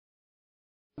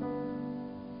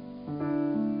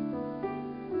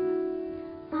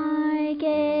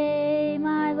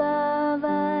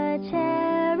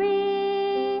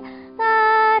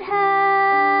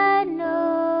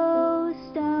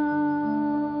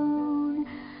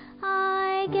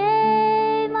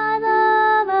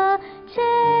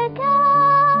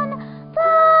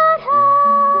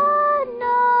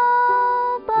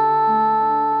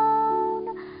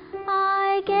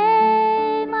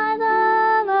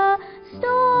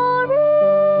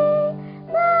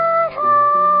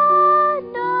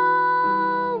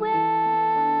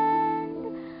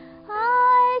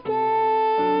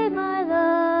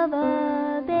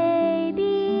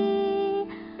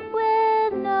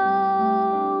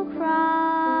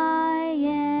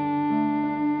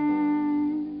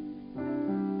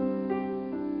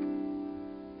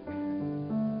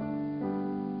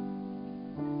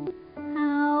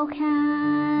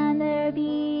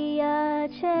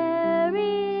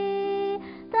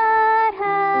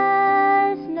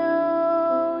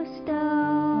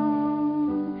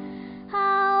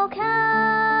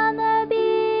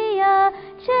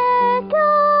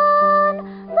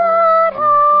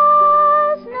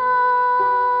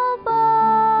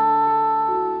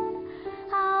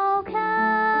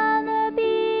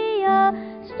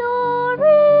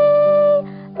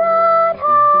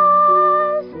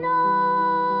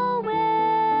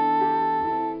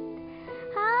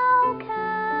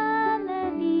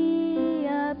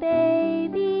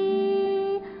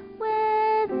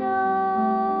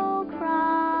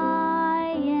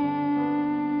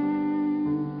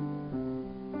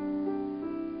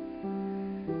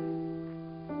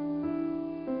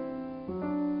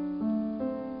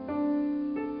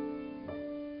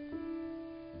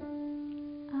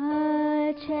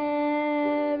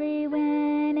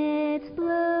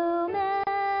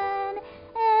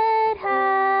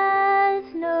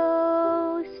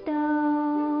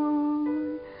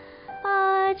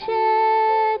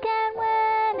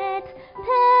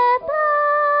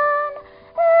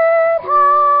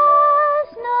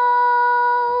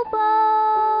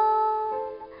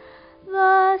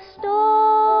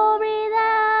story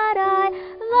that I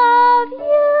love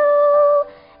you.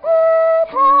 It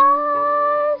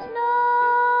has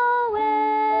no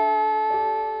end.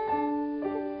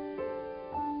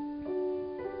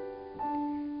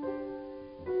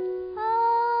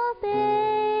 Oh,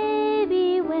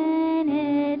 baby, when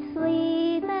it's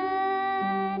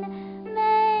sleeping,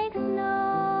 makes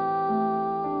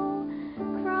no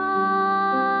crying.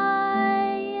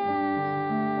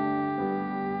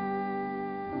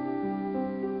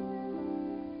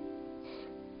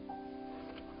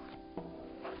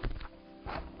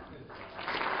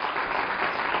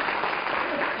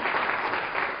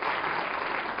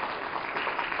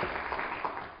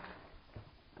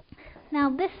 Now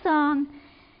next song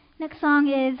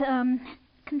is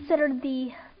considered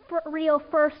the real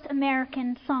first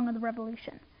American song of the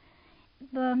Revolution.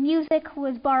 The music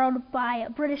was borrowed by a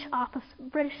British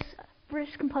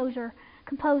composer,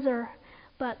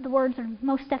 but the words are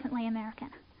most definitely American.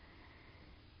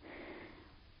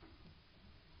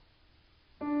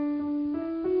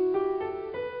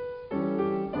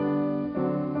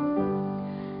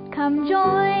 Come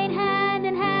join hand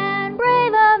in hand,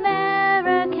 brave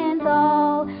Americans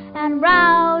all, and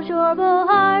rouse your bold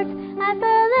hearts and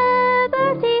for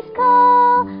liberty's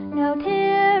call. No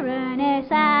tyrannous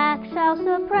act shall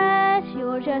suppress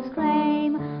your just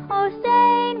claim or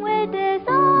stain with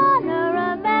dishonor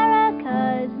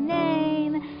America's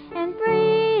name. In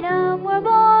freedom we're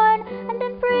born, and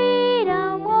in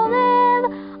freedom we'll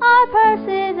live. Our purse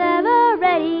is ever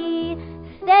ready,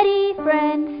 steady,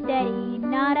 friends, steady.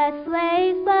 Not as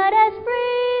slaves, but as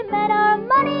free men, our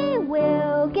money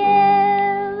will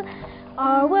give.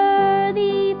 Our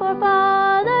worthy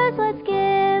forefathers, let's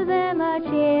give them a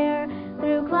cheer.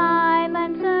 Through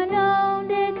climates unknown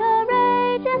did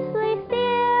courageously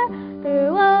steer.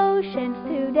 Through oceans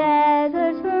to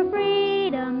deserts for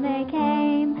freedom they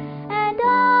came, and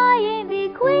dying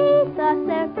bequeathed us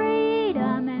their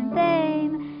freedom and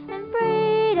fame. In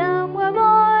freedom we're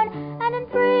born, and in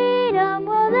freedom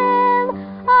we'll live.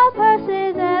 Our purse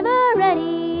is ever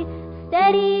ready,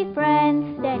 steady,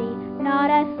 friends, steady. Not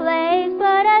as slaves,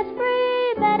 but as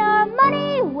free men, our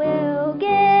money will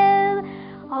give.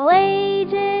 All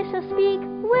ages shall speak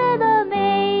with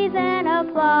amaze and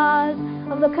applause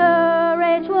of the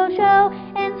courage we'll show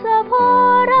in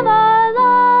support of our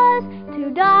laws. To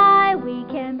die we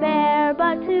can bear,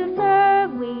 but to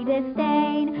serve we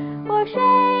disdain. For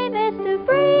shame is to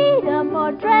freedom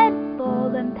more dreadful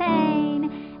than pain.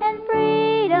 In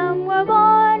freedom we're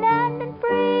born, and in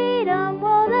freedom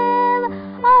we'll live.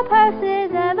 Our purse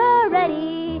is ever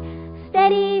ready,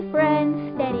 steady,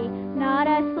 friends, steady. Not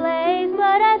as slaves,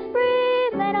 but as free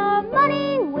men, our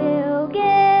money will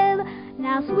give.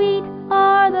 Now sweet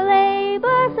are the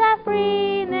labors that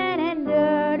free men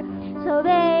endured, so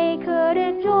they could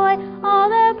enjoy all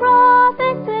their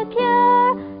profits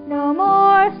secure. No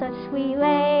more such sweet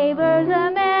labors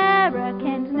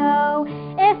Americans know,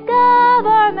 if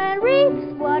government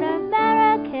reaps what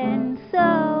Americans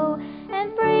sow.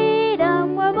 In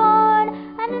freedom we're born,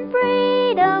 and in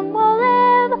freedom we'll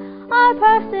live. Our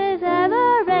purse is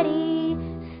ever ready,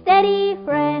 steady,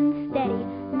 friends, steady.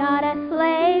 Not as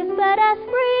slaves, but as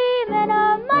free men,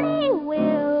 our money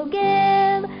will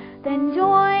give. Then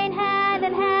join hand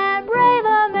in hand, brave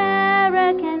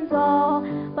Americans all.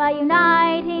 By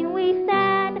uniting we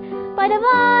stand, by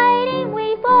dividing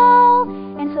we fall.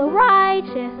 And so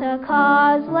righteous a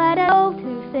cause let us hope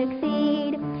to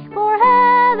succeed. For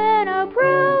heaven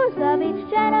approves of each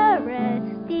generous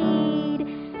deed.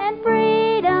 In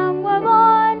freedom we're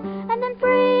born, and in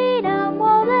freedom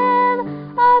we'll live.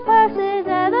 Our purse is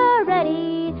ever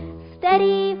ready,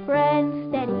 steady, friends,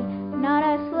 steady. Not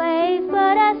as slaves,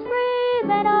 but as free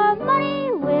men, our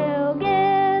money will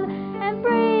give. In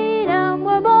freedom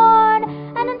we're born,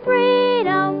 and in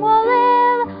freedom we'll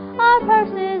live. Our purse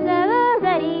is ever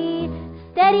ready,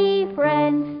 steady,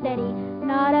 friends, steady.